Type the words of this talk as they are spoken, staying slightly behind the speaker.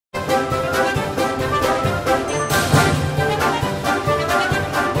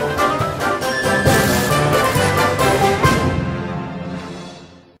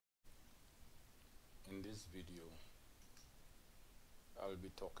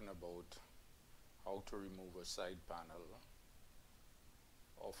talking about how to remove a side panel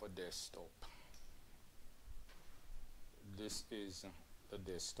of a desktop. This is the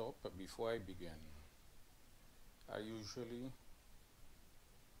desktop. Before I begin, I usually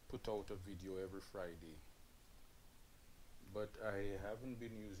put out a video every Friday, but I haven't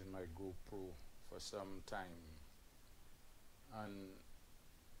been using my GoPro for some time, and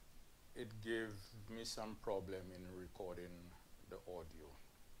it gave me some problem in recording the audio.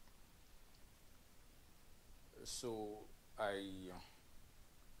 So I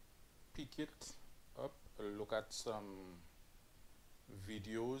pick it up, look at some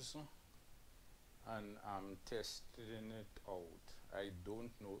videos, and I'm testing it out. I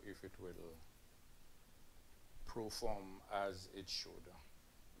don't know if it will perform as it should,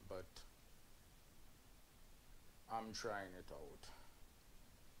 but I'm trying it out.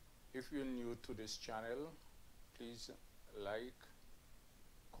 If you're new to this channel, please like,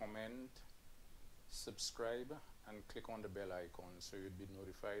 comment, subscribe, and click on the bell icon so you'd be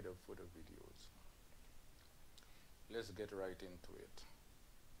notified of further videos. Let's get right into it.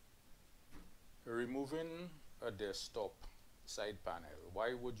 Removing a desktop side panel.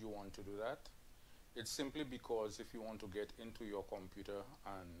 Why would you want to do that? It's simply because if you want to get into your computer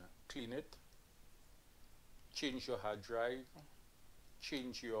and clean it, change your hard drive,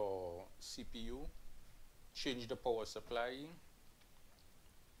 change your CPU, change the power supply,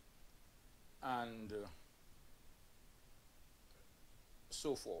 and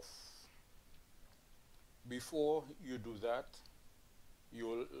so forth. Before you do that,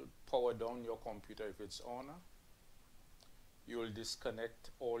 you'll power down your computer if it's on. You'll disconnect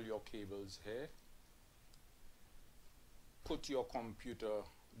all your cables here. Put your computer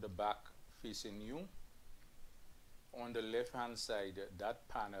the back facing you. On the left hand side, that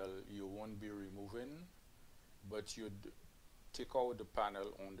panel you won't be removing, but you'd take out the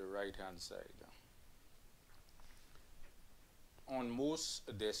panel on the right hand side. On most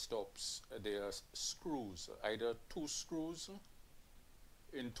desktops there are screws, either 2 screws.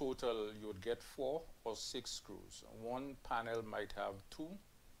 In total you would get 4 or 6 screws. One panel might have 2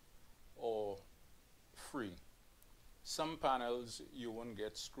 or 3. Some panels you won't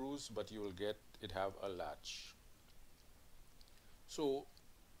get screws, but you will get it have a latch. So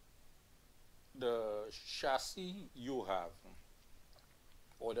the chassis you have,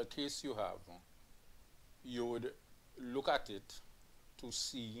 or the case you have, you would look at it to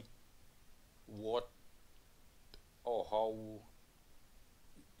see what or how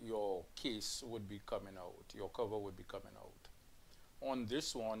your case would be coming out, your cover would be coming out. On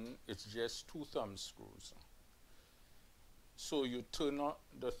this one, it's just 2 thumb screws. So you turn on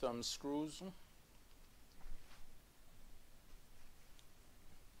the thumb screws,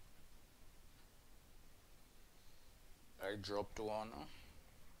 I dropped one.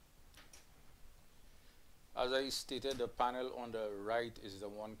 As I stated, the panel on the right is the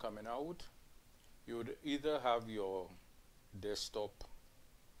one coming out. You would either have your desktop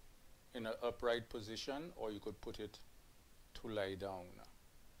in an upright position, or you could put it to lie down.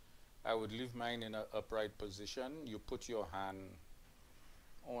 I would leave mine in an upright position. You put your hand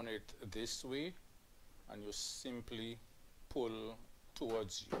on it this way, and you simply pull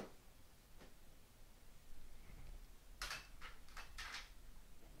towards you.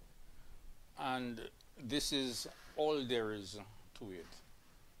 And this is all there is to it.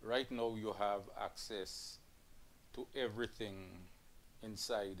 Right now you have access to everything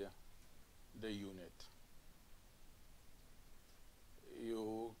inside the unit.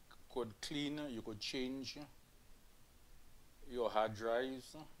 You could clean, you could change your hard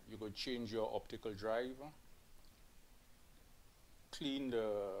drives, you could change your optical drive, clean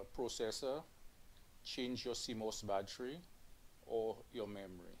the processor, change your CMOS battery or your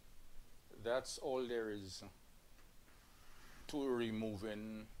memory. That's all there is to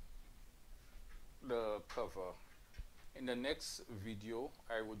removing the cover. In the next video,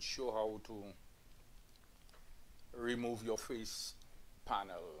 I would show how to remove your face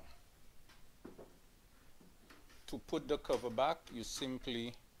panel. To put the cover back, you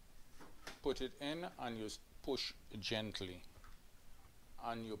simply put it in and you push gently,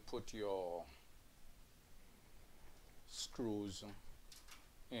 and you put your screws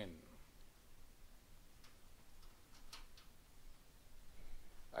in.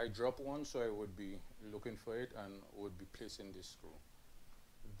 I dropped one, so I would be looking for it and would be placing this screw.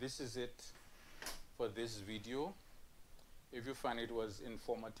 This is it for this video. If you find it was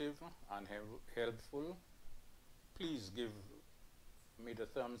informative and helpful, please give me the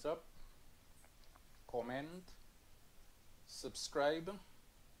thumbs up, comment, subscribe.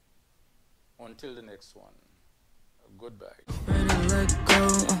 Until the next one, goodbye.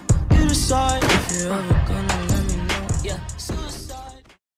 of a gun.